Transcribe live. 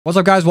What's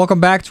up, guys?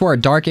 Welcome back to our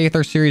Dark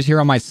Aether series here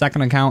on my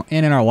second account.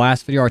 And in our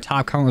last video, our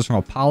top comment was from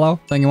Apollo,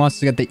 saying he wants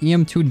to get the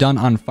EM2 done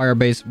on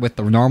Firebase with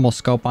the normal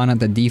scope on it,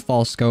 the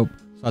default scope.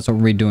 So that's what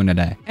we'll be doing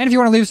today. And if you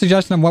want to leave a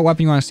suggestion on what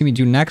weapon you want to see me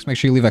do next, make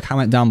sure you leave a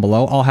comment down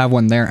below. I'll have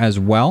one there as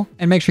well.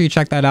 And make sure you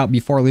check that out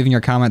before leaving your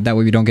comment. That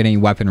way we don't get any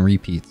weapon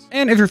repeats.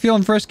 And if you're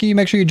feeling frisky,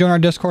 make sure you join our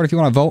Discord if you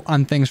want to vote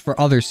on things for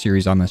other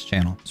series on this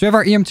channel. So we have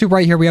our EM2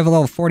 right here. We have a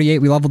level 48.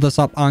 We leveled this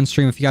up on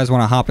stream. If you guys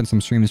want to hop in some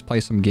streams, play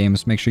some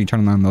games, make sure you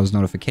turn on those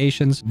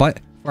notifications.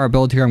 But for our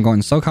build here, I'm going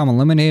SOCOM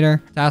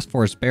Eliminator, Task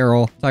Force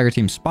Barrel, Tiger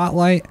Team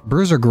Spotlight,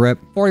 Bruiser Grip,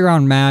 40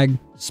 round mag,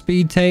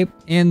 Speed Tape,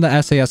 and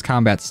the SAS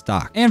Combat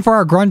Stock. And for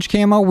our Grunge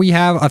camo, we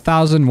have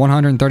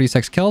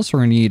 1,136 kills, so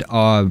we need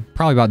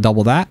probably about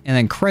double that. And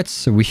then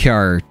crits, we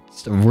are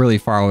really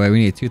far away. We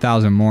need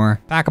 2,000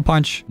 more.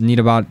 Pack-a-Punch, need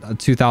about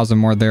 2,000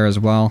 more there as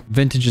well.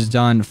 Vintage is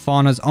done.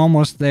 Fauna's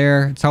almost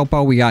there.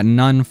 Topo, we got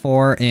none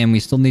for, and we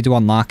still need to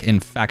unlock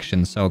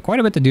Infection. So quite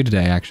a bit to do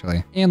today,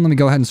 actually. And let me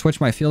go ahead and switch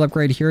my field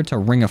upgrade here to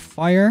Ring of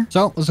Fire.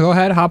 So let's go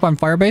ahead, hop on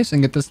Firebase,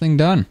 and get this thing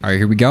done. All right,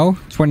 here we go.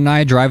 Twin and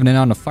I driving in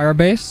onto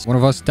Firebase. One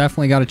of us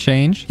definitely got to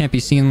change. Can't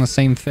be seen in the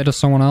same fit as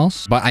someone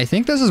else. But I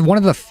think this is one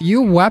of the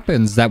few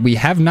weapons that we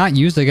have not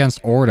used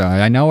against ORDA.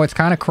 I know it's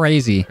kind of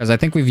crazy, because I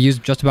think we've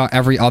used just about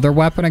every other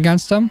weapon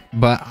against him,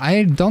 but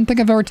I don't think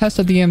I've ever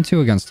tested the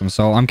EM2 against him,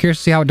 so I'm curious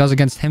to see how it does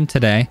against him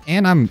today.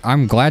 And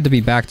I'm glad to be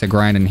back to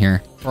grinding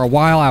here. For a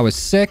while I was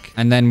sick,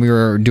 and then we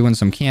were doing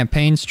some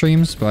campaign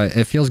streams, but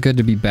it feels good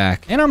to be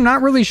back. And I'm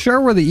not really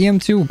sure where the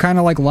EM2 kind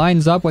of like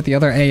lines up with the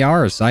other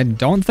ARs. I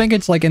don't think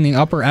it's like in the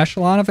upper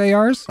echelon of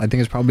ARs. I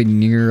think it's probably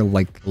near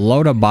like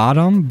low to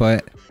bottom,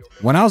 but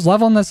when I was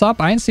leveling this up,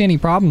 I didn't see any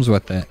problems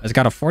with it. It's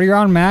got a 40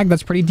 round mag.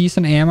 That's pretty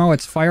decent ammo.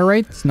 Its fire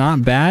rate, it's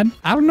not bad.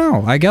 I don't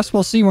know. I guess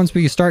we'll see once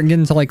we start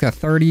getting to like the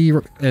 30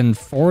 and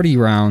 40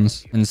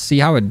 rounds and see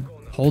how it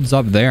holds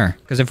up there.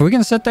 Because if we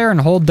can sit there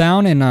and hold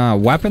down in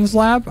weapons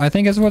lab, I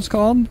think is what it's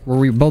called, where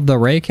we build the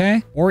Ray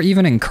K, or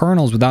even in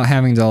kernels without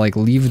having to like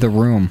leave the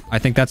room, I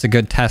think that's a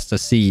good test to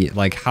see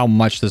like how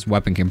much this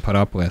weapon can put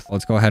up with.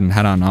 Let's go ahead and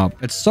head on up.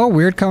 It's so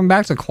weird coming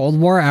back to Cold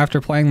War after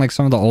playing like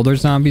some of the older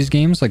zombies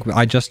games. Like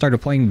I just started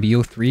playing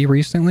BO3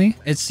 recently.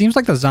 It seems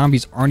like the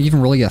zombies aren't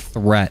even really a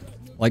threat.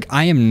 Like,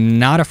 I am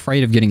not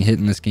afraid of getting hit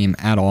in this game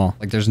at all.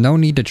 Like, there's no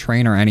need to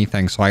train or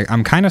anything. So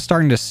I'm kind of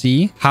starting to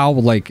see how,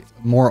 like,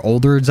 more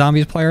older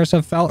zombies players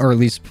have felt, or at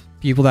least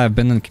people that have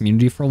been in the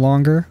community for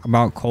longer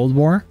about Cold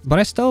War. But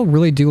I still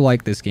really do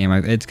like this game.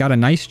 It's got a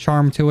nice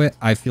charm to it.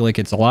 I feel like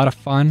it's a lot of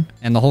fun.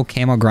 And the whole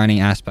camo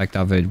grinding aspect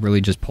of it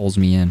really just pulls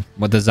me in.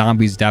 But the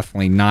zombies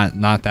definitely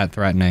not that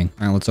threatening.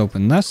 All right, let's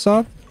open this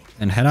up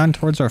and head on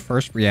towards our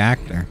first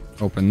reactor.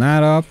 Open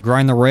that up.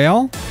 Grind the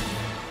rail.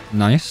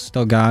 Nice,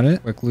 still got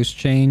it. Quick loose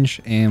change,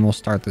 and we'll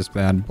start this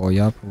bad boy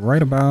up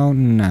right about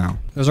now.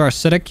 There's our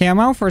acidic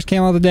camo, first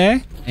camo of the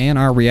day. And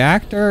our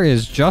reactor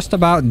is just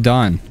about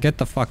done. Get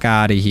the fuck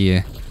out of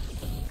here.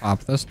 Pop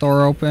this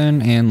door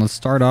open, and let's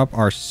start up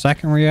our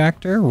second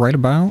reactor right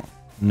about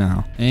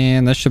now.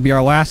 And this should be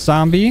our last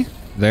zombie.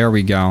 There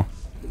we go.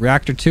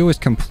 Reactor 2 is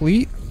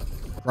complete.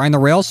 Grind the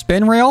rail,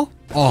 spin rail.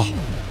 Oh,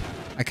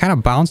 I kind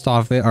of bounced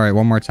off it. All right,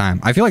 one more time.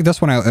 I feel like this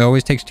one, it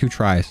always takes 2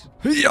 tries.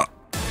 Yeah.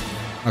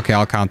 Okay,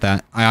 I'll count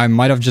that. I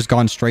might have just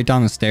gone straight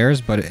down the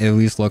stairs, but it at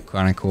least looked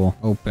kind of cool.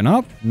 Open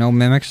up. No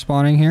mimics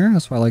spawning here.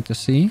 That's what I like to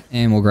see.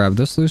 And we'll grab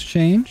this loose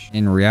change.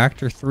 In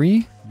Reactor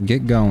 3,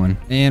 get going.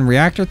 And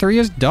Reactor 3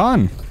 is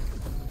done.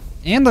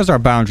 And there's our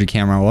boundary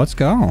camera. Let's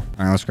go. All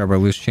right, let's grab our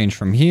loose change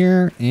from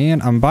here.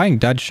 And I'm buying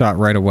Deadshot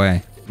right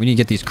away. We need to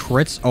get these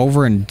crits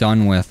over and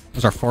done with.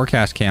 There's our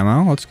forecast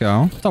camo. Let's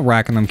go. Still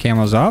racking them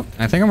camos up.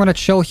 I think I'm going to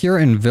chill here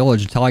in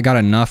Village until I got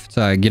enough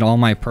to get all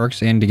my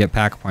perks and to get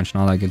Pack-a-Punch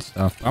and all that good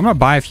stuff. I'm going to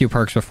buy a few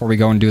perks before we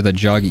go and do the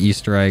Jug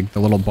Easter egg, the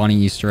little bunny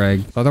Easter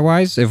egg.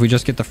 Otherwise, if we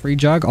just get the free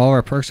Jug, all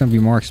our perks are going to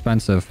be more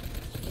expensive.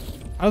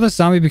 How did this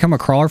zombie become a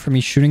crawler for me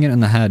shooting it in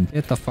the head?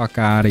 Get the fuck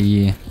out of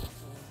here.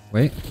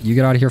 Wait, you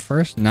get out of here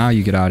first? Now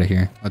you get out of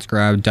here. Let's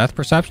grab Death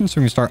Perception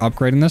so we can start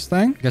upgrading this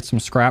thing. Get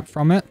some scrap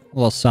from it. A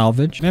little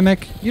salvage.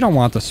 Mimic, you don't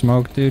want the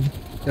smoke, dude.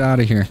 Get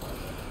out of here.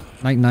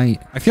 Night, night.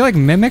 I feel like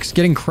Mimics,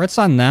 getting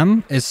crits on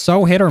them is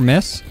so hit or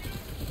miss.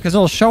 Because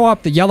it'll show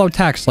up the yellow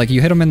text, like you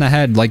hit them in the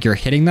head, like you're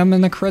hitting them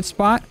in the crit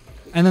spot.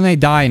 And then they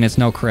die and it's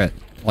no crit.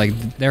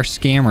 Like, they're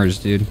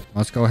scammers, dude.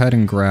 Let's go ahead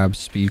and grab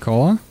Speed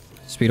Cola.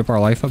 Speed up our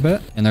life a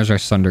bit. And there's our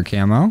Sunder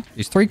camo.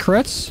 These 3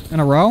 crits in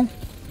a row.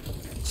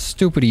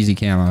 Stupid easy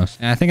camos.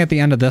 And I think at the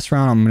end of this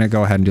round, I'm going to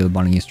go ahead and do the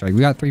bunny Easter egg. We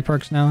got 3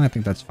 perks now. I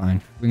think that's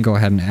fine. We can go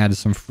ahead and add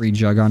some free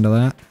Jug onto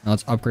that. Now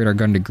let's upgrade our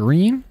gun to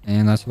green.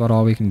 And that's about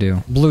all we can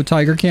do. Blue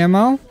Tiger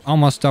camo.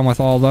 Almost done with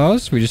all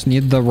those. We just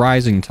need the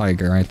Rising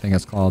Tiger, I think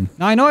it's called.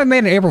 Now, I know I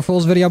made an April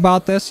Fool's video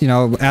about this. You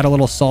know, add a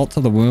little salt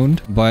to the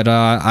wound. But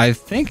I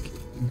think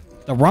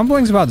The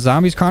rumblings about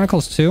Zombies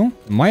Chronicles 2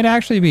 might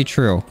actually be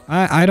true.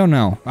 I don't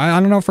know. I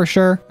don't know for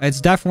sure. It's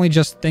definitely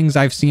just things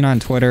I've seen on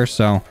Twitter,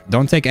 so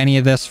don't take any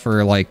of this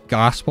for like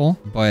gospel.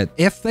 But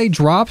if they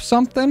drop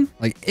something,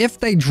 like if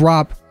they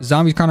drop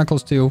Zombies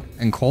Chronicles 2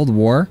 and Cold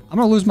War, I'm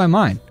gonna lose my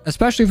mind.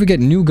 Especially if we get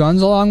new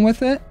guns along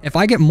with it. If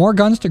I get more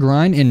guns to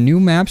grind and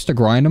new maps to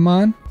grind them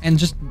on, and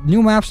just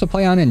new maps to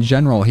play on in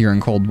general here in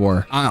Cold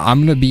War, I'm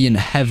gonna be in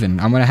heaven.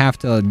 I'm gonna have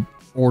to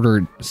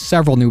order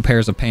several new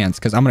pairs of pants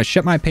because I'm gonna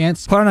ship my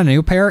pants, put on a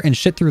new pair, and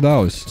shit through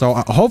those. So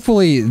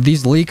hopefully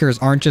these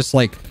leakers aren't just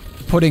like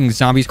putting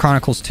Zombies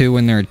Chronicles 2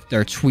 in their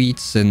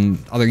tweets and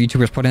other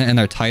YouTubers put it in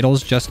their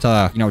titles just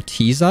to, you know,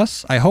 tease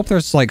us. I hope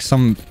there's like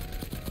some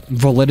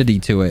validity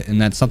to it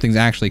and that something's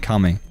actually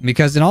coming,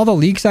 because in all the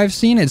leaks I've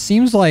seen, it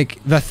seems like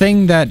the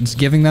thing that's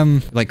giving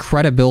them like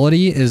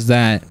credibility is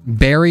that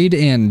Buried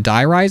and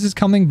Die Rise is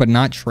coming but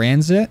not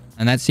Transit,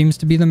 and that seems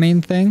to be the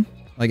main thing.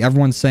 Like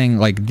everyone's saying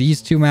like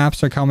these two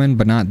maps are coming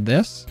but not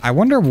this. I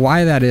wonder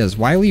why that is.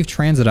 Why leave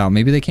Transit out?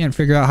 Maybe they can't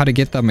figure out how to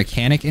get the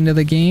mechanic into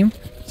the game.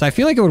 So I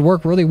feel like it would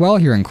work really well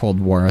here in Cold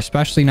War,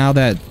 especially now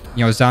that,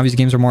 you know, zombies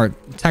games are more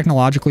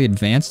technologically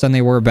advanced than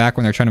they were back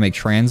when they're trying to make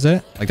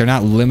Transit. Like they're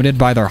not limited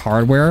by their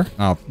hardware.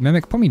 Oh,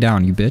 Mimic, put me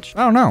down, you bitch.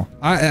 I don't know.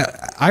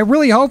 I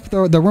really hope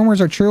the rumors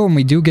are true and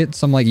we do get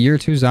some like year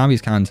 2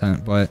 zombies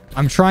content, but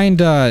I'm trying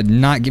to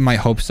not get my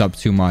hopes up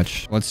too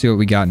much. Let's see what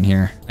we got in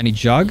here. Any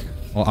jug?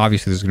 Well,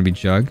 obviously there's going to be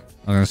jug.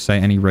 I'm going to say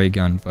any ray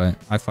gun, but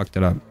I fucked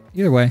it up.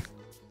 Either way,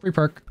 free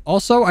perk.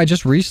 Also, I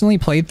just recently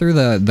played through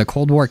the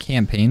Cold War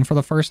campaign for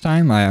the first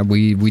time.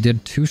 We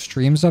did 2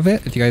 streams of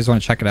it. If you guys want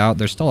to check it out,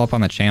 they're still up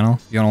on the channel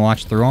if you want to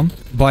watch through them.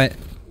 But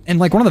in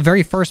like one of the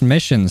very first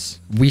missions,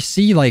 we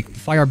see like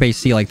Firebase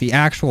C, like the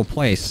actual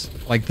place,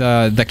 like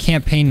the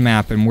campaign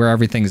map and where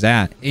everything's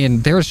at.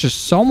 And there's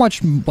just so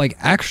much like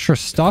extra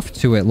stuff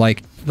to it.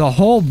 Like the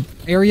whole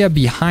area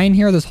behind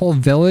here, this whole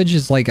village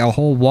is like a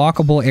whole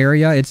walkable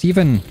area. It's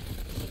even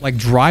like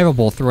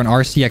drivable through an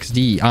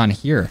RCXD on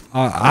here.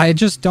 I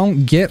just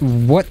don't get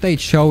what they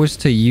chose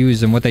to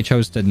use and what they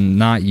chose to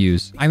not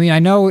use. I mean, I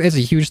know it's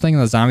a huge thing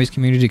in the zombies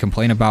community to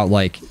complain about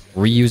like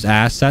reuse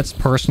assets.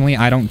 Personally,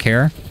 I don't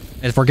care.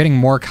 If we're getting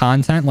more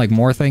content, like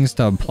more things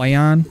to play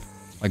on,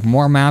 like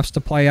more maps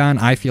to play on,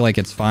 I feel like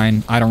it's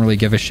fine. I don't really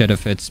give a shit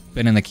if it's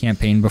been in the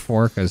campaign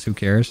before, because who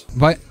cares?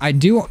 But I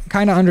do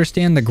kind of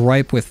understand the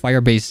gripe with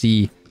Firebase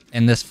C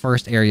in this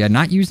first area,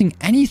 not using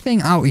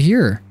anything out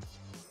here.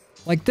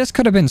 Like this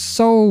could have been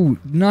so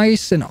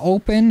nice and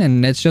open,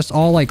 and it's just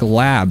all like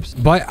labs.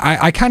 But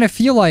I kind of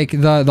feel like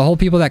the whole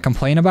people that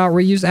complain about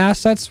reuse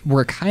assets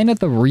were kind of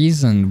the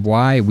reason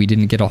why we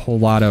didn't get a whole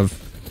lot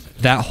of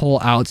that whole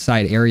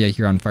outside area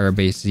here on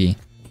Firebase C.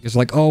 It's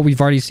like, oh,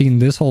 we've already seen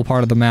this whole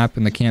part of the map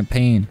in the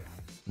campaign.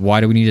 Why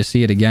do we need to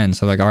see it again?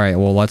 So like, all right,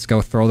 well, let's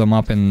go throw them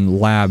up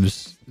in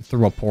labs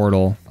through a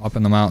portal up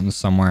in the mountains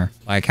somewhere.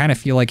 I kind of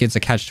feel like it's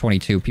a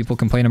catch-22. People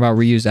complain about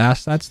reused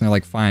assets and they're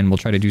like, fine, we'll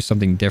try to do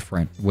something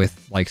different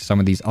with like some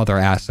of these other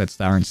assets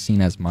that aren't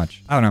seen as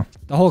much. I don't know.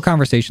 The whole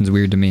conversation's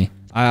weird to me.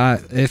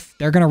 If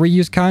they're going to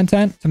reuse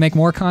content to make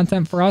more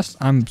content for us,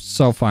 I'm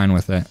so fine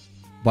with it.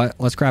 But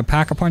let's grab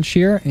Pack-a-Punch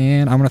here,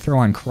 and I'm going to throw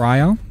on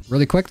Cryo.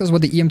 Really quick, this is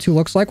what the EM2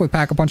 looks like with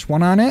Pack-a-Punch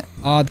 1 on it.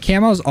 The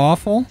camo is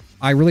awful.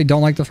 I really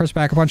don't like the first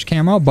Pack-a-Punch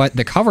camo, but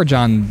the coverage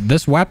on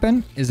this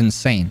weapon is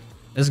insane.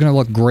 This is going to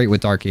look great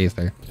with Dark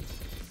Aether.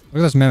 Look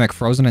at this Mimic,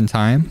 frozen in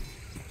time.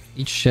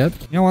 Eat shit.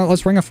 You know what?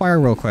 Let's Ring of Fire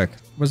real quick.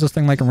 What's this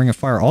thing like in Ring of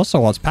Fire?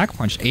 Also, while it's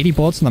Pack-a-Punch, 80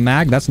 bullets in the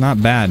mag. That's not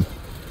bad.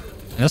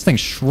 And this thing's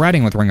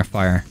shredding with Ring of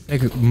Fire. I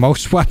think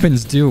most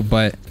weapons do,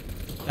 but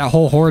that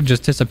whole horde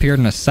just disappeared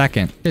in a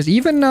second. Because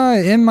even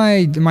in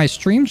my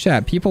stream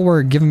chat, people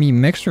were giving me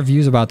mixed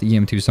reviews about the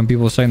EM2. Some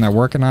people saying they're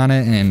working on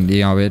it and,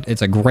 you know,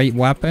 it's a great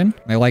weapon.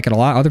 They like it a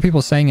lot. Other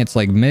people saying it's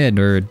like mid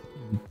or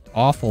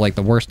awful, like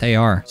the worst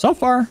AR. So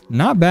far,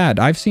 not bad.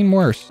 I've seen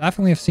worse.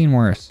 Definitely have seen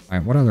worse. All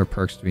right, what other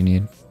perks do we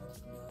need?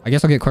 I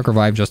guess I'll get Quick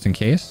Revive just in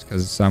case,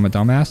 because I'm a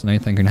dumbass and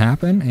anything can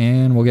happen.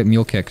 And we'll get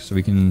Mule Kick so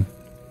we can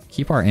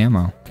keep our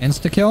ammo.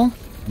 Insta-kill?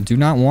 Do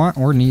not want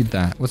or need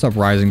that. What's up,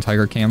 Rising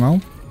Tiger camo?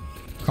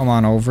 Come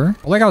on over.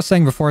 Like I was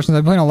saying before, since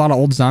I've been playing a lot of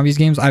old zombies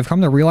games, I've come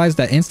to realize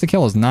that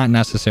insta-kill is not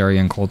necessary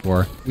in Cold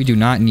War. We do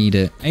not need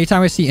it.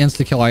 Anytime I see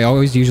insta-kill, I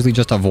always usually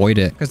just avoid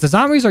it, because the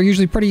zombies are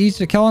usually pretty easy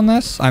to kill in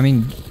this. I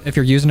mean, if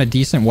you're using a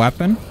decent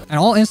weapon. And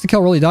all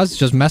insta-kill really does is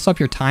just mess up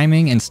your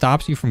timing and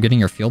stops you from getting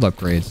your field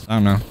upgrades. I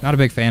don't know. Not a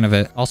big fan of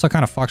it. Also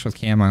kind of fucks with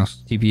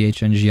camos. TBH,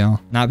 NGL.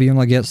 Not being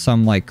able to get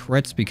some like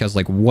crits because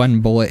like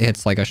one bullet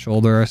hits like a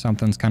shoulder or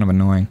something is kind of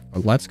annoying.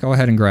 But let's go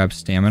ahead and grab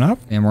stamina up,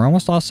 and we're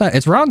almost all set.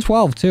 It's round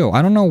 12 too.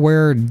 I don't know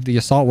where the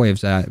assault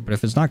wave's at, but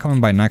if it's not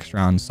coming by next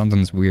round,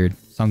 something's weird.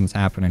 Something's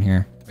happening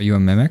here. Are you a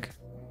Mimic?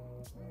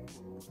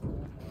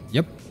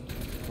 Yep.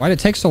 Why'd it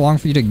take so long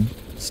for you to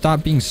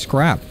stop being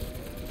scrap,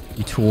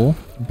 you tool?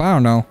 But I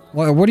don't know.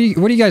 What do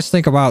you guys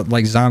think about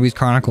like Zombies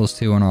Chronicles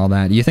 2 and all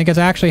that? Do you think it's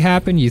actually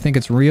happened? Do you think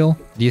it's real?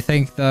 Do you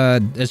think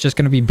it's just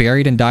going to be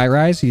Buried and Die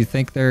Rise? Do you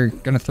think they're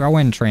going to throw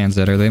in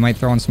Transit, or they might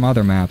throw in some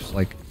other maps?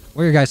 Like,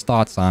 What are your guys'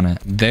 thoughts on it?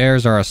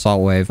 There's our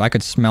assault wave. I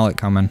could smell it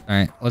coming. All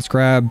right, let's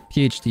grab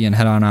PhD and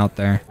head on out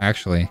there.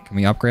 Actually, can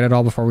we upgrade it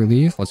all before we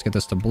leave? Let's get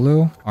this to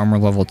blue. Armor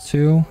level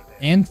 2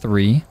 and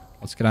 3.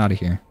 Let's get out of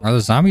here. Are the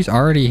zombies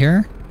already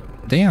here?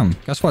 Damn.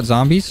 Guess what,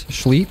 zombies?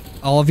 Sleep,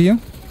 all of you.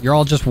 You're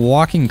all just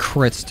walking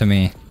crits to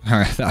me. All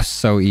right, that was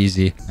so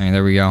easy. All right,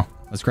 there we go.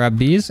 Let's grab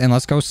bees and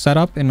let's go set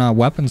up in a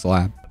weapons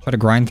lab. Try to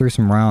grind through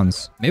some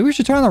rounds. Maybe we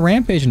should turn on the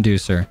rampage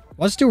inducer.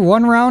 Let's do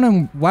 1 round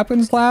in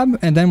weapons lab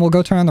and then we'll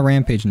go turn on the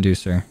rampage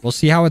inducer. We'll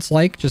see how it's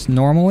like just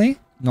normally.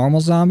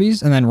 Normal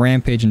zombies and then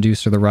rampage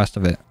inducer the rest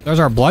of it. There's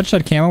our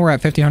bloodshed camo. We're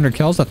at 1,500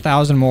 kills,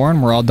 1,000 more,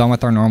 and we're all done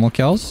with our normal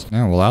kills.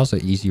 Yeah, well, that was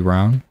an easy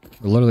round.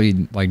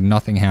 Literally, like,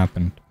 nothing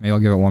happened. Maybe I'll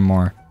give it one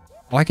more.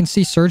 Oh, I can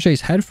see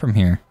Sergey's head from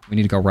here. We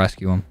need to go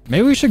rescue him.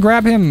 Maybe we should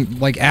grab him,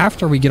 like,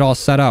 after we get all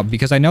set up,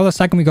 because I know the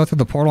second we go through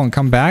the portal and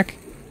come back,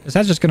 his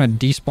head's just gonna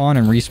despawn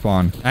and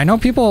respawn. I know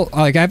people,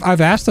 like,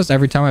 I've asked this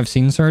every time I've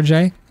seen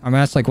Sergey. I'm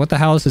asked, like, what the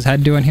hell is his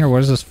head doing here?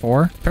 What is this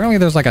for? Apparently,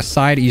 there's, like, a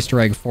side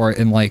Easter egg for it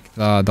in, like,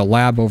 the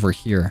lab over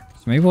here.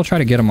 So maybe we'll try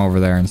to get him over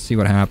there and see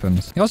what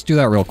happens. Yeah, let's do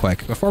that real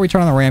quick. Before we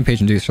turn on the rampage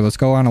inducer, let's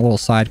go on a little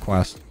side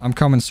quest. I'm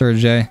coming,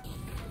 Sergey.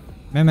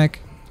 Mimic.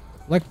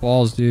 Lick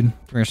balls, dude.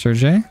 Come here,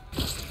 Sergey.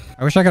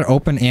 I wish I could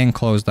open and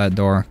close that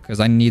door, because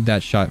I need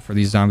that shut for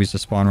these zombies to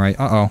spawn right.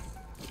 Uh-oh. All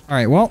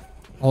right, well,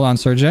 hold on,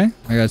 Sergey.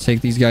 I gotta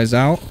take these guys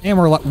out. And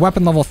we're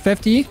weapon level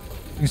 50. We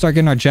can start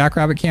getting our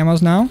jackrabbit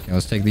camos now. Okay,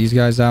 let's take these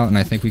guys out, and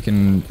I think we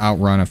can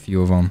outrun a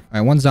few of them. All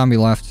right, 1 zombie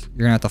left.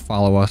 You're gonna have to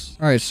follow us.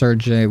 All right,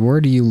 Sergey,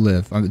 where do you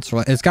live?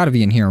 It's got to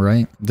be in here,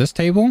 right? This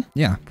table?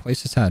 Yeah,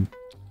 place his head.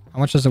 How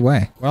much does it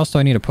weigh? What else do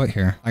I need to put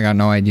here? I got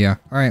no idea.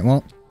 All right,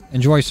 well,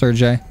 enjoy,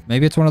 Sergey.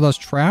 Maybe it's one of those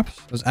traps?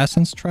 Those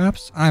essence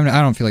traps? I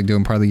don't feel like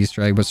doing part of the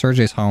Easter egg, but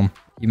Sergey's home.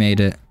 You made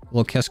it. A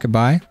little kiss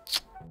goodbye.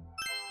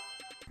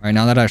 All right,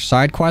 now that our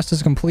side quest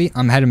is complete,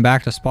 I'm heading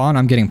back to spawn.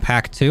 I'm getting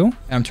pack 2, and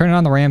I'm turning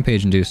on the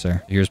rampage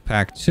inducer. Here's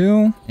pack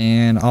 2,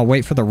 and I'll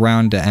wait for the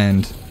round to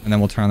end, and then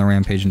we'll turn on the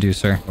rampage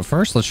inducer. But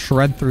first, let's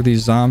shred through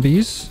these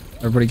zombies.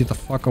 Everybody get the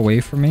fuck away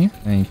from me.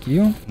 Thank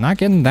you. Not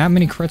getting that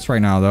many crits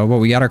right now, though, but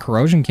we got our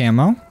corrosion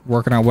camo.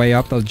 Working our way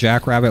up the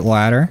jackrabbit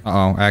ladder.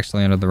 Uh-oh, I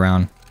actually ended the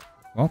round.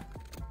 Well,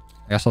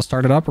 I guess I'll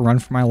start it up and run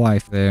for my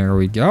life. There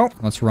we go.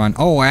 Let's run.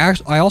 Oh,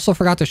 I also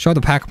forgot to show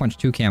the Pack-a-Punch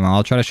 2 camo.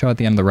 I'll try to show it at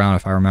the end of the round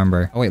if I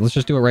remember. Oh, wait, let's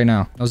just do it right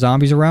now. No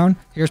zombies around.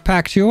 Here's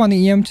pack 2 on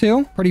the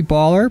EM2. Pretty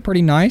baller,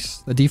 pretty nice.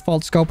 The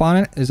default scope on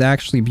it is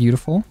actually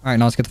beautiful. All right,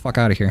 now let's get the fuck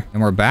out of here.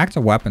 And we're back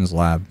to weapons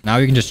lab. Now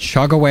we can just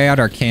chug away at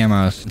our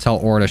camos until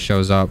ORDA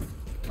shows up.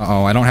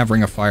 Uh-oh, I don't have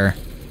Ring of Fire.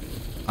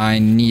 I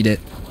need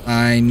it.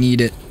 I need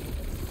it.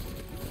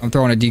 I'm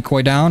throwing a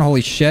decoy down.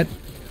 Holy shit.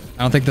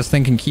 I don't think this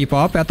thing can keep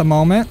up at the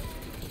moment.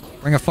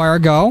 Ring of Fire,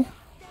 go.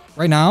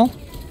 Right now.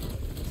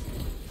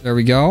 There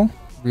we go.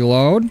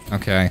 Reload.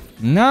 Okay.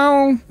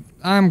 Now,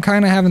 I'm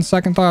kind of having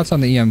second thoughts on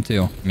the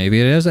EM2.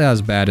 Maybe it is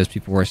as bad as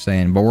people were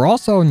saying, but we're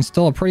also in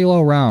still a pretty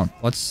low round.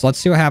 Let's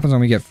see what happens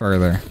when we get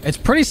further. It's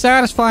pretty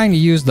satisfying to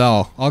use,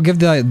 though. I'll give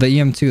the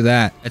EM2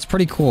 that. It's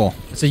pretty cool.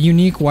 It's a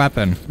unique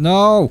weapon.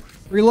 No!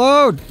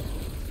 Reload!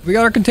 We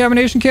got our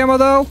contamination camo,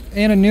 though,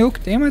 and a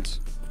nuke. Damn it.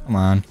 Come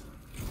on.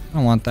 I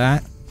don't want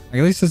that. At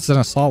least it's an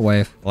assault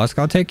wave. Well, let's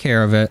go take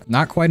care of it.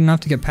 Not quite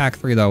enough to get pack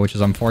 3, though, which is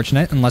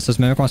unfortunate. Unless this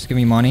mimic wants to give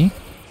me money.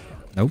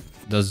 Nope.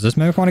 Does this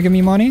mimic want to give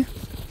me money?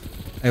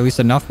 At least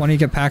enough money to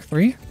get pack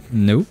 3?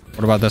 Nope.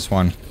 What about this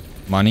one?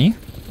 Money?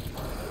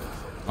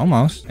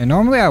 Almost. And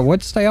normally I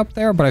would stay up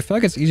there, but I feel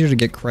like it's easier to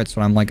get crits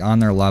when I'm, like, on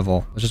their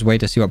level. Let's just wait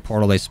to see what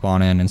portal they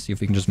spawn in and see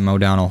if we can just mow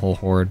down a whole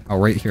horde. Oh,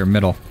 right here,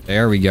 middle.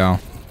 There we go.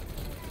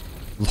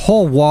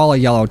 Whole wall of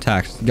yellow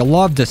text. You'll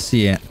love to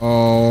see it.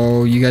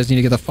 Oh, you guys need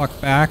to get the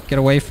fuck back. Get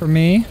away from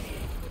me.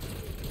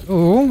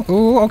 Ooh,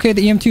 ooh. Okay,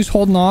 the EM2's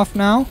holding off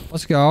now.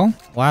 Let's go.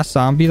 Last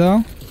zombie,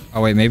 though.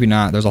 Oh, wait, maybe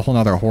not. There's a whole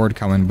nother horde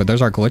coming, but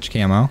there's our glitch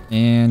camo.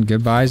 And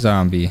goodbye,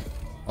 zombie.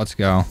 Let's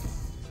go.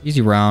 Easy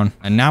round.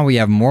 And now we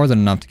have more than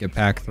enough to get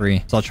pack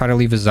 3. So I'll try to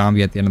leave a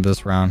zombie at the end of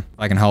this round if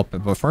I can help it.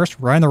 But first,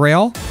 ride the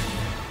rail.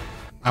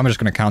 I'm just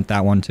going to count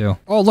that one, too.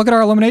 Oh, look at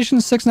our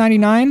eliminations.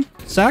 699.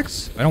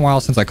 Sex. It's been a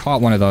while since I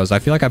caught one of those. I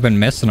feel like I've been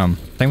missing them.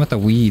 Same with the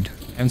weed.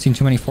 I haven't seen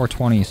too many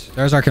 420s.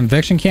 There's our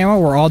conviction camo.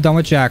 We're all done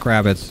with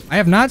jackrabbits. I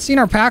have not seen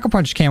our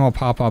Pack-a-Punch camo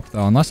pop up,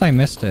 though, unless I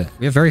missed it.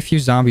 We have very few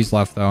zombies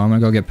left, though. I'm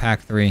going to go get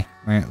pack 3. All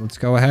right, let's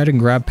go ahead and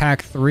grab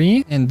pack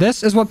 3. And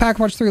this is what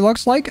Pack-a-Punch 3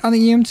 looks like on the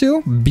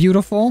EM2.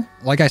 Beautiful.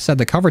 Like I said,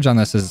 the coverage on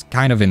this is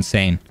kind of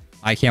insane.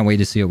 I can't wait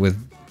to see it with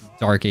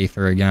Dark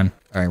Aether again.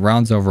 All right,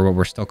 round's over, but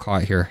we're still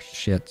caught here.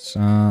 Shit.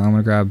 I'm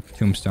gonna grab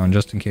Tombstone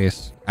just in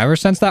case. Ever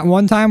since that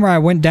one time where I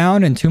went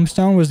down and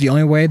Tombstone was the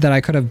only way that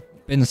I could have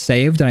been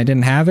saved and I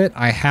didn't have it,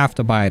 I have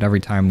to buy it every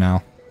time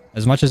now.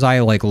 As much as I,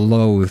 like,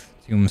 loathe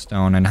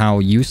Tombstone and how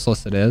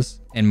useless it is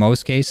in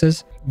most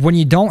cases, when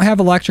you don't have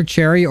Electric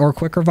Cherry or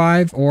Quick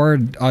Revive or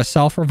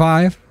Self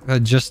Revive,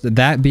 just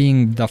that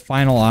being the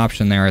final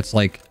option there, it's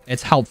like,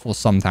 it's helpful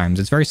sometimes.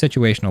 It's very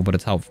situational, but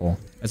it's helpful.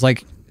 It's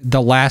like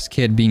the last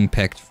kid being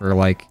picked for,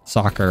 like,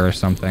 soccer or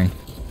something.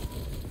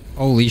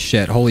 Holy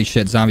shit,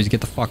 zombies, get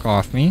the fuck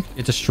off me.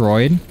 Get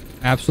destroyed.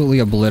 absolutely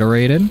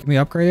obliterated. Can we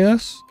upgrade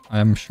this?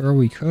 I'm sure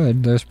we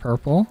could. There's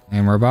purple.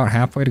 And we're about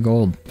halfway to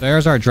gold.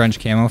 There's our drench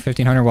camo,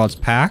 1500 while it's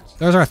packed.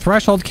 There's our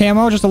threshold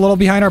camo, just a little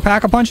behind our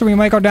pack-a-punch, and we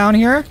might go down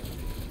here.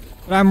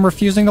 But I'm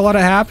refusing to let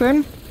it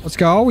happen. Let's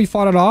go. We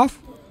fought it off.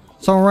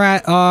 So we're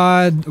at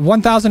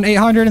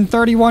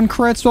 1,831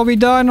 crits. We'll be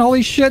done.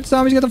 Holy shit,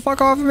 zombies, get the fuck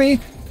off of me.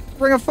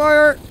 Ring of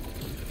fire.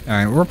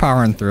 Alright, we're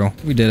powering through.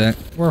 We did it.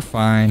 We're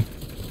fine.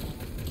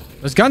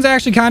 This gun's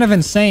actually kind of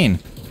insane.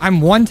 I'm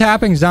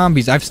one-tapping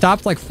zombies. I've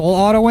stopped like full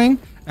autoing.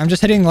 I'm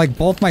just hitting like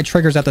both my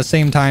triggers at the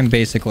same time,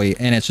 basically.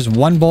 And it's just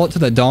one bullet to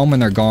the dome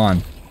and they're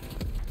gone.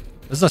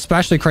 This is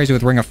especially crazy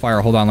with Ring of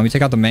Fire. Hold on, let me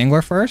take out the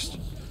Mangler first.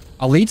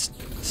 Elites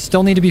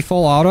still need to be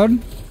full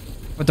autoed.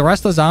 But the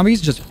rest of the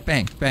zombies just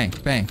bang, bang,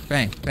 bang,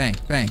 bang, bang,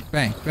 bang,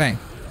 bang, bang.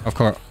 Of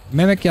course.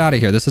 Mimic, get out of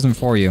here. This isn't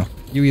for you.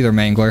 You either,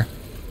 Mangler.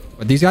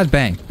 But these guys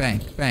bang,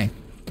 bang, bang,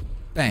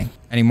 bang.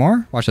 Any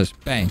more? Watch this.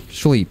 Bang.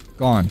 Sleep.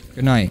 Gone.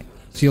 Good night.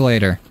 See you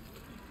later.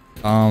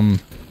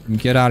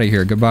 Get out of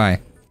here. Goodbye.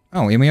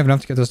 Oh, and we have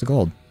enough to get this to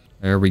gold.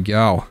 There we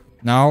go.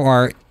 Now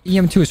our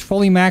EM2 is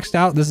fully maxed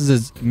out. This is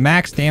as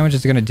max damage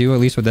it's going to do, at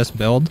least with this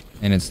build.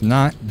 And it's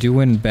not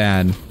doing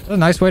bad. That's a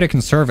nice way to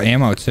conserve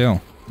ammo,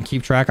 too. And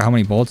keep track of how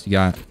many bullets you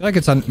got. I feel like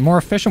it's a more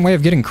efficient way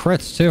of getting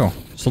crits, too.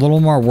 Just a little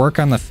more work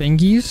on the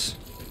fingies.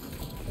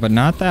 But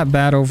not that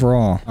bad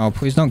overall. Oh,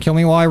 please don't kill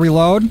me while I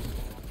reload.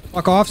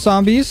 Fuck off,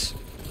 zombies.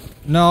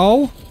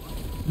 No.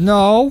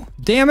 No.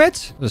 Damn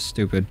it. This is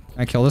stupid.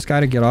 Can I kill this guy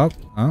to get up?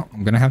 Oh,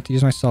 I'm gonna have to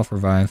use my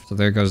self-revive. So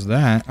there goes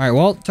that. All right,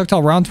 well, it took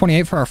till round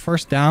 28 for our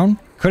first down.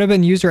 Could have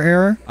been user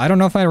error. I don't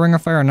know if I had Ring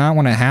of Fire or not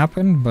when it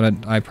happened, but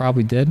I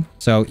probably did.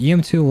 So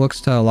EM2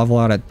 looks to level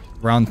out at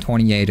round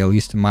 28, at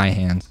least in my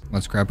hands.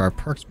 Let's grab our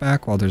perks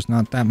back while there's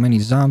not that many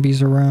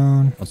zombies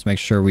around. Let's make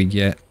sure we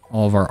get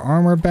all of our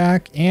armor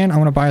back, and I'm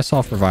gonna buy a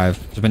self-revive.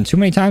 There's been too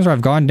many times where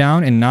I've gone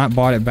down and not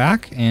bought it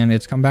back, and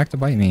it's come back to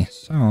bite me.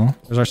 So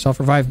there's our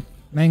self-revive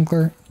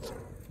Mangler.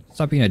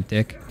 Stop being a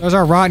dick. There's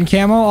our rotten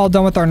camo, all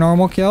done with our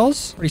normal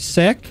kills. Pretty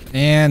sick.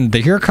 And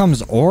here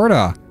comes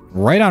ORDA.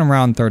 Right on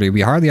round 30.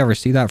 We hardly ever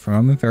see that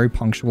from him. Very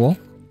punctual.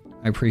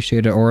 I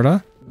appreciate it,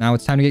 ORDA. Now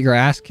it's time to get your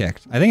ass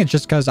kicked. I think it's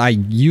just because I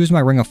used my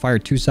Ring of Fire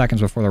 2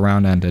 seconds before the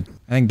round ended.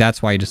 I think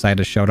that's why he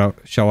decided to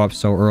show up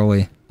so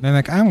early.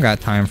 Mimic, I haven't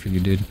got time for you,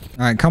 dude.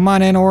 All right, come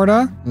on in,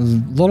 ORDA. A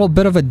little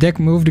bit of a dick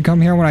move to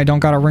come here when I don't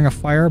got a Ring of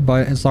Fire,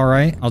 but it's all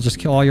right. I'll just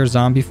kill all your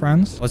zombie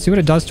friends. Let's see what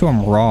it does to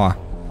him raw.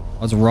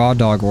 Let's raw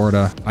dog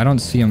ORDA. I don't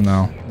see him,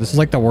 though. This is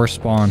like the worst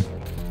spawn.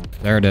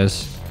 There it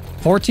is.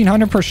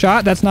 1,400 per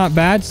shot. That's not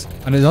bad.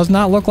 And it does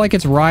not look like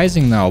it's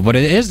rising, though. But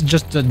it is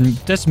just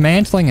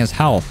dismantling his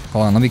health.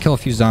 Hold on. Let me kill a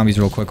few zombies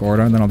real quick,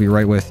 ORDA, and then I'll be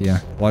right with you.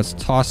 Let's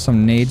toss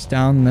some nades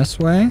down this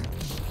way.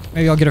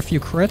 Maybe I'll get a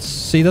few crits.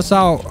 See, this is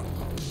how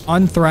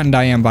unthreatened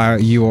I am by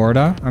you,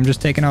 ORDA. I'm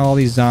just taking out all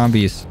these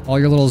zombies. All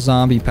your little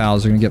zombie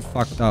pals are going to get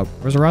fucked up.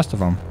 Where's the rest of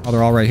them? Oh,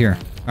 they're all right here.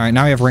 All right,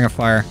 now we have Ring of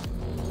Fire.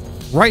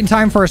 Right in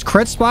time for his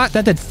crit spot.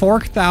 That did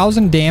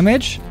 4,000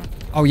 damage.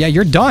 Oh, yeah,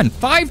 you're done.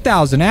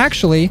 5,000,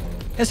 actually.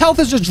 His health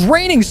is just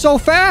draining so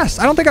fast.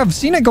 I don't think I've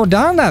seen it go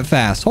down that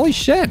fast. Holy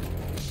shit.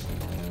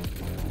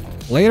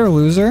 Later,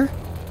 loser.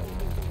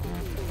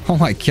 Oh,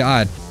 my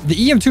God. The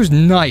EM2 is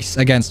nice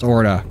against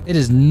ORDA. It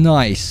is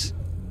nice.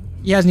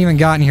 He hasn't even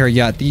gotten here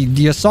yet.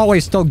 The assault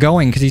wave's still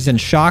going because he's in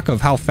shock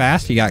of how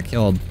fast he got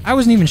killed. I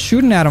wasn't even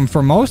shooting at him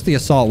for most of the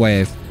assault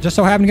wave. Just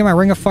so happened to get my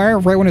Ring of Fire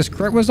right when his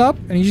crit was up,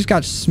 and he just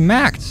got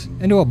smacked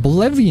into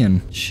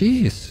oblivion.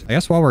 Jeez. I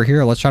guess while we're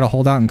here, let's try to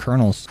hold out in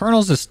Kernels.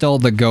 Kernels is still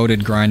the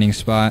goated grinding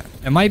spot.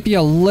 It might be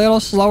a little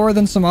slower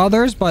than some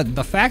others, but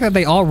the fact that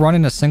they all run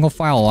in a single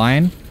file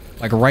line,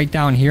 like right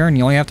down here, and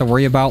you only have to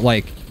worry about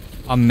like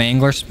a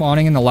Mangler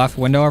spawning in the left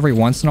window every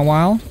once in a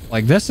while.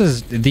 Like, this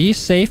is the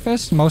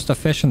safest, most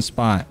efficient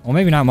spot. Well,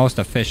 maybe not most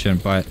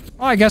efficient, but...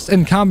 well, I guess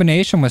in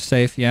combination with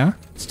safe, yeah.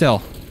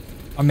 Still,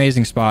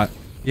 amazing spot.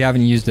 If you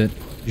haven't used it,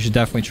 you should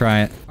definitely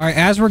try it. All right,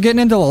 as we're getting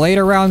into the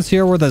later rounds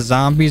here where the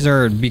zombies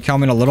are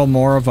becoming a little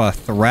more of a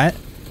threat,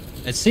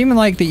 it's seeming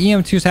like the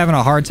EM2's having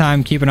a hard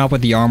time keeping up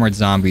with the armored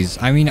zombies.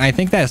 I mean, I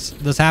think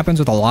this happens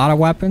with a lot of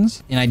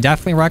weapons, and I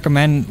definitely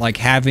recommend, like,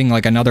 having,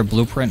 like, another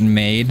blueprint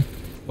made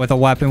with a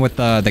weapon with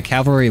the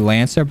cavalry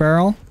lancer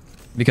barrel,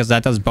 because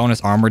that does bonus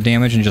armor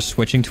damage, and just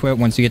switching to it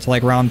once you get to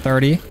like round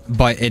 30.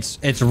 But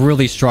it's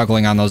really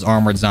struggling on those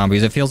armored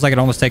zombies. It feels like it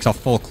almost takes a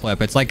full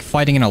clip. It's like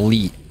fighting an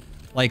elite.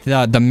 Like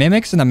the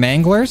mimics and the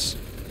manglers,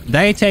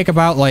 they take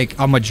about like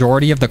a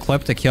majority of the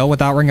clip to kill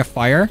without Ring of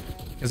Fire,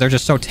 because they're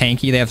just so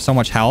tanky. They have so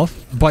much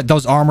health. But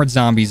those armored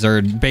zombies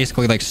are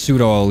basically like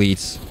pseudo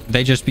elites.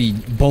 They just be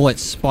bullet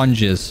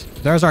sponges.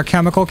 There's our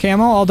chemical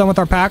camo, all done with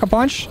our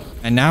pack-a-punch,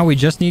 and now we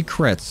just need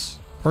crits.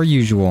 Per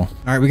usual. All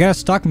right, we got a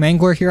stuck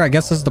Mangler here. I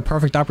guess this is the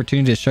perfect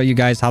opportunity to show you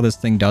guys how this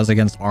thing does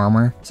against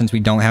armor, since we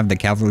don't have the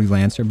Cavalry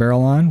Lancer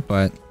barrel on,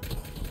 but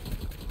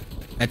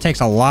it takes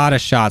a lot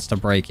of shots to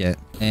break it,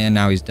 and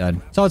now he's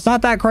dead. So it's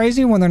not that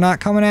crazy when they're not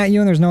coming at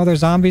you and there's no other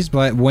zombies,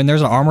 but when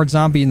there's an armored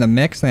zombie in the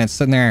mix and it's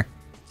sitting there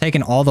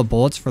taking all the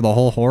bullets for the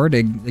whole horde,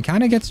 it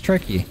kind of gets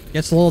tricky.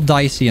 Gets a little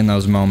dicey in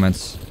those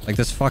moments. Like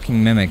this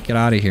fucking mimic. Get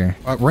out of here.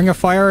 Ring of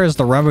Fire is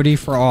the remedy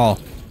for all.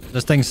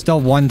 This thing's still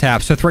one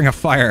taps with Ring of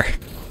Fire.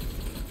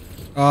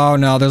 Oh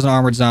no, there's an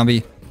armored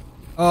zombie.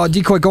 Oh,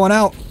 decoy going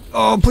out.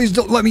 Oh, please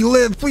don't let me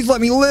live. Please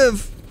let me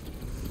live.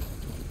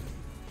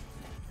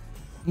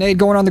 Nade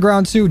going on the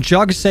ground too.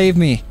 Jug saved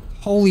me.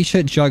 Holy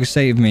shit, Jug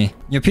saved me.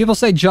 You know, people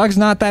say Jug's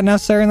not that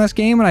necessary in this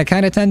game, and I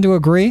kind of tend to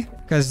agree.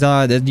 Because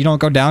you don't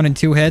go down in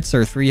 2 hits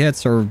or 3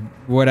 hits or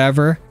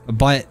whatever.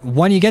 But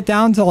when you get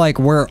down to like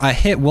where a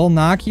hit will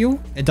knock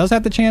you, it does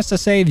have the chance to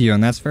save you,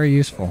 and that's very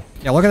useful.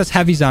 Yeah, look at this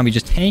heavy zombie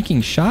just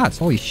tanking shots.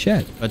 Holy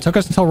shit. But it took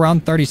us until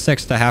round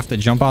 36 to have to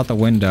jump out the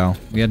window.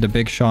 We had to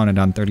big Sean it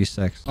on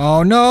 36.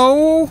 Oh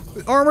no!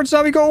 Armored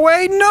zombie, go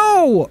away!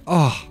 No!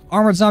 Oh,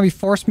 armored zombie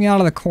forced me out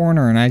of the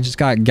corner, and I just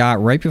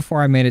got right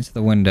before I made it to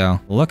the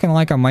window. Looking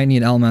like I might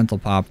need elemental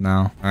pop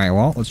now. All right,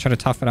 well, let's try to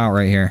tough it out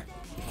right here.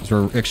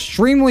 We're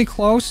extremely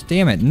close.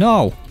 Damn it.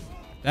 No.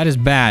 That is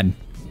bad.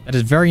 That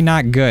is very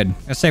not good.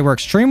 I say we're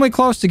extremely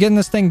close to getting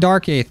this thing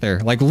Dark Aether.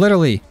 Like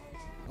literally,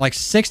 like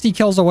 60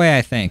 kills away,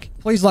 I think.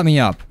 Please let me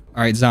up.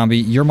 All right, zombie,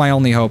 you're my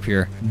only hope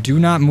here. Do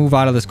not move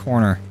out of this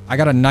corner. I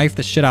gotta knife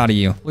the shit out of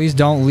you. Please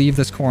don't leave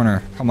this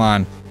corner. Come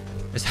on.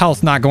 His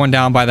health's not going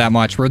down by that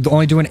much. We're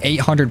only doing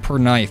 800 per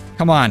knife.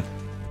 Come on.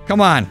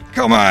 Come on.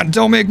 Come on.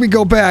 Don't make me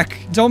go back.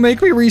 Don't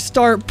make me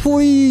restart,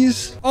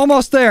 please.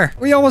 Almost there.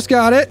 We almost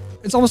got it.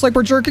 It's almost like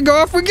we're jerking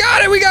off. We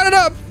got it. We got it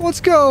up. Let's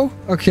go.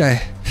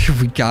 Okay.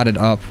 We got it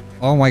up.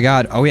 Oh my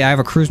god. Oh yeah, I have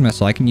a cruise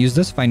missile. I can use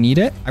this if I need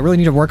it. I really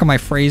need to work on my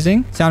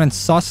phrasing. Sounding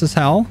sus as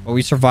hell. But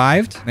we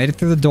survived. Made it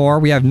through the door.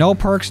 We have no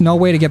perks. No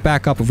way to get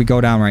back up if we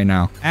go down right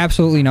now.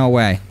 Absolutely no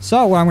way.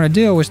 So what I'm going to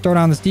do is throw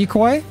down this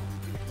decoy.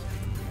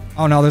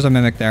 Oh no, there's a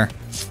mimic there.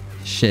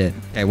 Shit.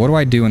 Okay, what do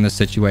I do in this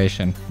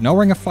situation? No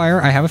Ring of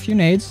Fire. I have a few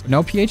nades.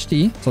 No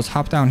PhD. So let's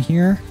hop down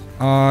here.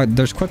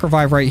 There's quick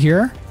revive right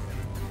here.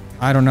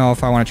 I don't know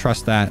if I want to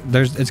trust that.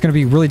 It's going to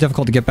be really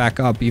difficult to get back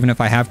up, even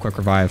if I have quick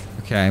revive.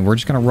 Okay, we're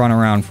just going to run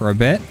around for a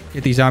bit.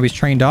 Get these zombies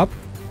trained up.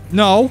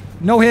 No.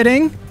 No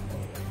hitting.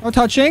 No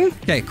touching.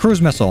 Okay,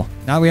 cruise missile.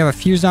 Now we have a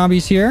few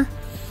zombies here.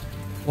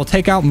 We'll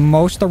take out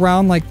most of the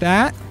round like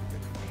that.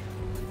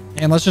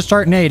 And let's just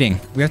start nading.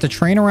 We have to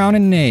train around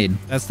and nade.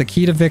 That's the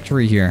key to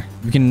victory here.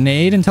 We can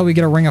nade until we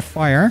get a Ring of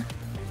Fire.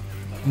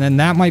 And then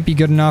that might be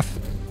good enough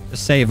to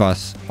save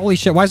us. Holy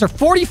shit, why is there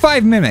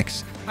 45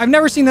 mimics? I've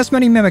never seen this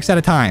many mimics at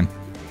a time.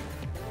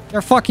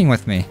 They're fucking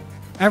with me.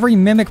 Every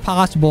mimic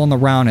possible in the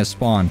round has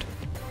spawned.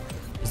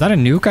 Is that a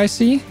nuke I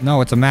see?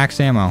 No, it's a max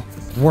ammo.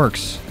 It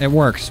works. It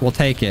works. We'll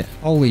take it.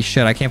 Holy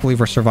shit, I can't believe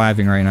we're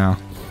surviving right now.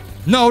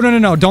 No, no, no,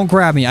 no. Don't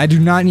grab me. I do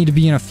not need to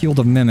be in a field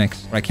of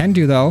mimics. What I can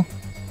do, though,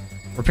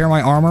 repair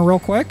my armor real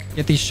quick.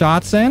 Get these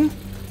shots in.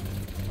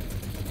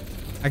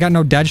 I got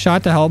no dead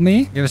shot to help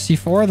me. We have a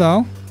C4,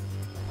 though.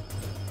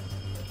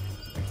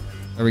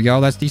 There we go.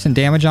 That's decent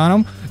damage on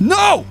him.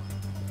 No!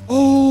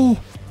 Oh!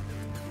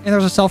 And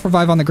there's a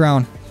self-revive on the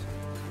ground.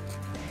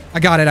 I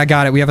got it. I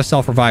got it. We have a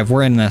self-revive.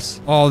 We're in this.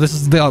 Oh, this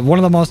is one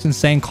of the most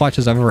insane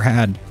clutches I've ever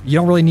had. You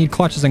don't really need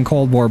clutches in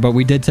Cold War, but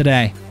we did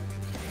today.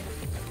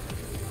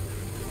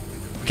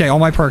 Okay, all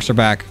my perks are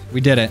back.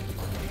 We did it.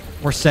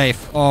 We're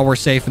safe. Oh, we're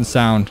safe and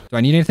sound. Do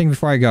I need anything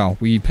before I go?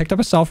 We picked up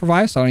a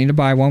self-revive, so I don't need to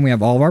buy one. We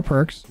have all of our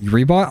perks. We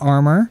rebought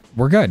armor.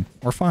 We're good.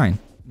 We're fine.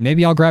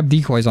 Maybe I'll grab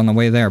decoys on the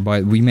way there,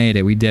 but we made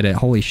it. We did it.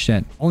 Holy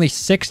shit. Only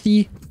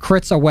 60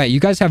 crits away. You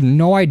guys have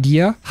no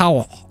idea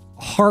how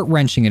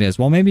heart-wrenching it is.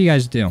 Well, maybe you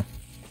guys do.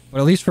 But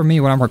at least for me,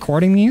 when I'm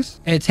recording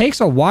these, it takes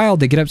a while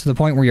to get up to the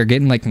point where you're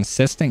getting like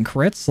consistent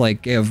crits,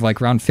 like of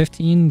like round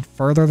 15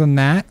 further than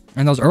that.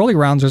 And those early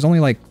rounds, there's only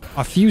like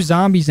a few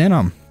zombies in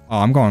them. Oh,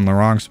 I'm going in the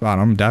wrong spot.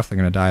 I'm definitely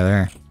going to die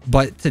there.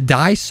 But to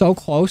die so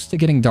close to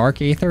getting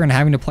Dark Aether and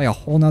having to play a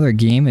whole nother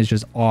game is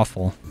just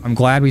awful. I'm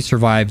glad we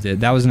survived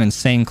it. That was an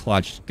insane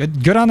clutch.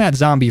 Good on that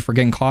zombie for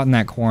getting caught in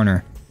that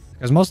corner.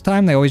 Because most of the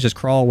time, they always just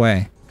crawl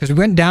away. Because we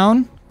went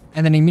down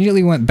and then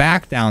immediately went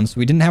back down, so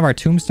we didn't have our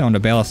tombstone to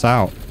bail us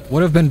out.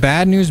 Would have been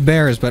bad news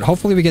bears, but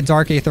hopefully we get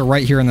Dark Aether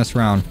right here in this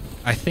round.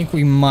 I think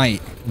we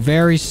might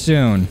very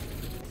soon.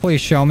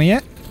 Please show me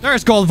it.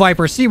 There's Gold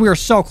Viper. See, we were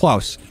so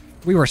close.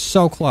 We were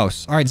so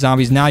close. All right,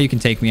 zombies, now you can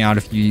take me out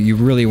if you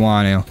really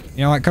want to.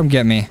 You know what? Come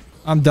get me.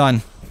 I'm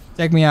done.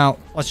 Take me out.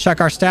 Let's check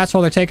our stats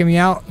while they're taking me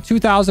out.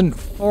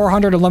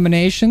 2,400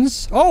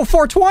 eliminations. Oh,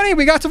 420.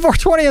 We got to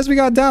 420 as we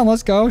got down.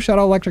 Let's go. Shout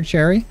out Electric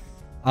Cherry.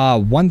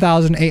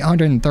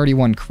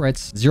 1,831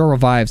 crits, 0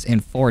 revives,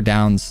 and 4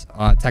 downs.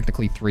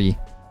 Technically 3.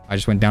 I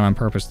just went down on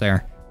purpose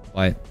there.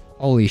 But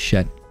holy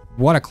shit.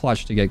 What a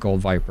clutch to get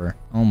Gold Viper.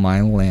 Oh my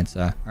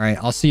Lanza. All right,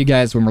 I'll see you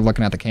guys when we're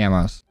looking at the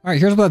camos. All right,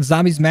 here's what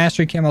Zombies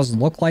Mastery camos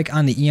look like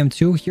on the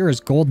EM2. Here is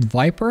Gold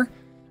Viper.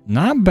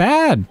 Not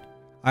bad.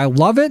 I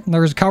love it.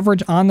 There's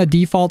coverage on the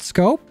default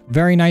scope.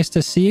 Very nice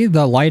to see.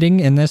 The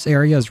lighting in this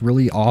area is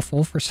really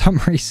awful for some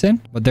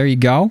reason. But there you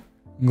go.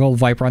 Gold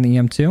Viper on the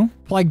EM2.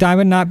 Plague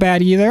Diamond, not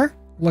bad either.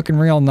 Looking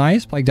real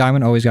nice. Plague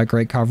Diamond always got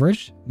great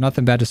coverage.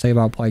 Nothing bad to say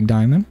about Plague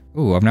Diamond.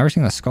 Ooh, I've never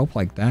seen a scope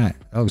like that.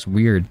 That looks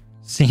weird.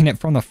 seeing it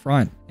from the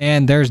front.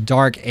 And there's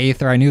Dark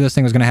Aether. I knew this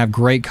thing was going to have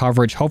great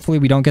coverage. Hopefully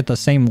we don't get the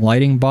same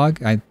lighting bug.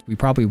 We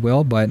probably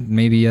will, but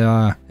maybe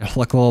it'll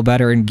look a little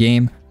better in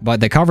game. But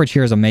the coverage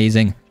here is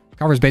amazing. It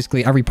covers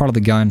basically every part of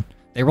the gun.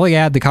 They really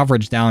add the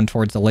coverage down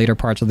towards the later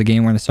parts of the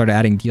game when they started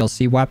adding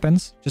DLC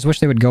weapons. Just wish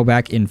they would go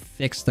back and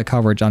fix the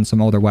coverage on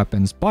some older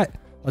weapons. But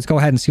let's go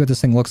ahead and see what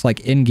this thing looks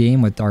like in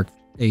game with Dark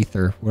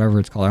Aether, whatever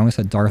it's called. I almost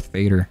said Darth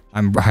Vader.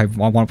 I want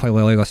to play the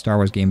Lego Star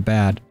Wars game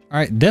bad. All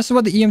right, this is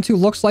what the EM2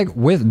 looks like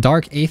with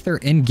Dark Aether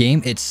in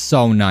game. It's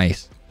so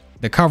nice.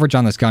 The coverage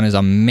on this gun is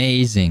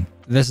amazing.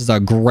 This is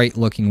a great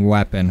looking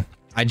weapon.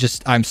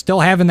 I'm still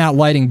having that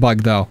lighting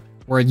bug though,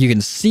 where you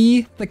can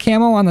see the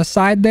camo on the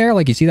side there.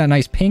 Like you see that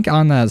nice pink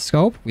on the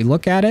scope. We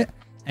look at it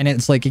and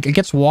it's like, it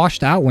gets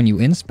washed out when you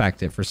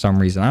inspect it for some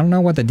reason. I don't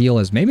know what the deal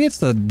is. Maybe it's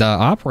the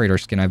operator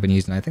skin I've been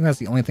using. I think that's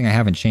the only thing I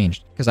haven't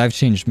changed, because I've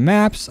changed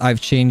maps.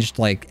 I've changed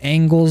like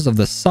angles of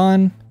the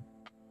sun.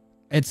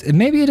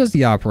 Maybe it is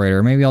the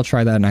operator. Maybe I'll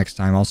try that next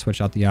time. I'll switch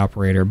out the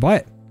operator,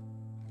 but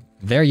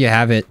there you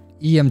have it.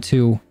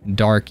 EM2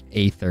 Dark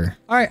Aether.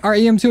 All right, our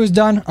EM2 is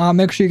done.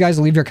 Make sure you guys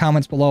leave your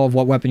comments below of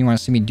what weapon you want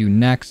to see me do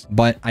next.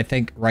 But I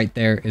think right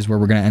there is where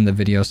we're going to end the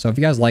video. So if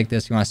you guys like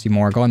this, you want to see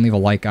more, go ahead and leave a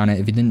like on it.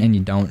 If you didn't and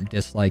you don't,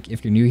 dislike.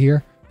 If you're new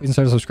here, please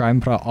consider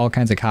subscribing. Put out all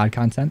kinds of COD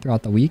content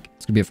throughout the week.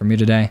 That's going to be it for me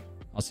today.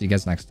 I'll see you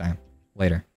guys next time. Later.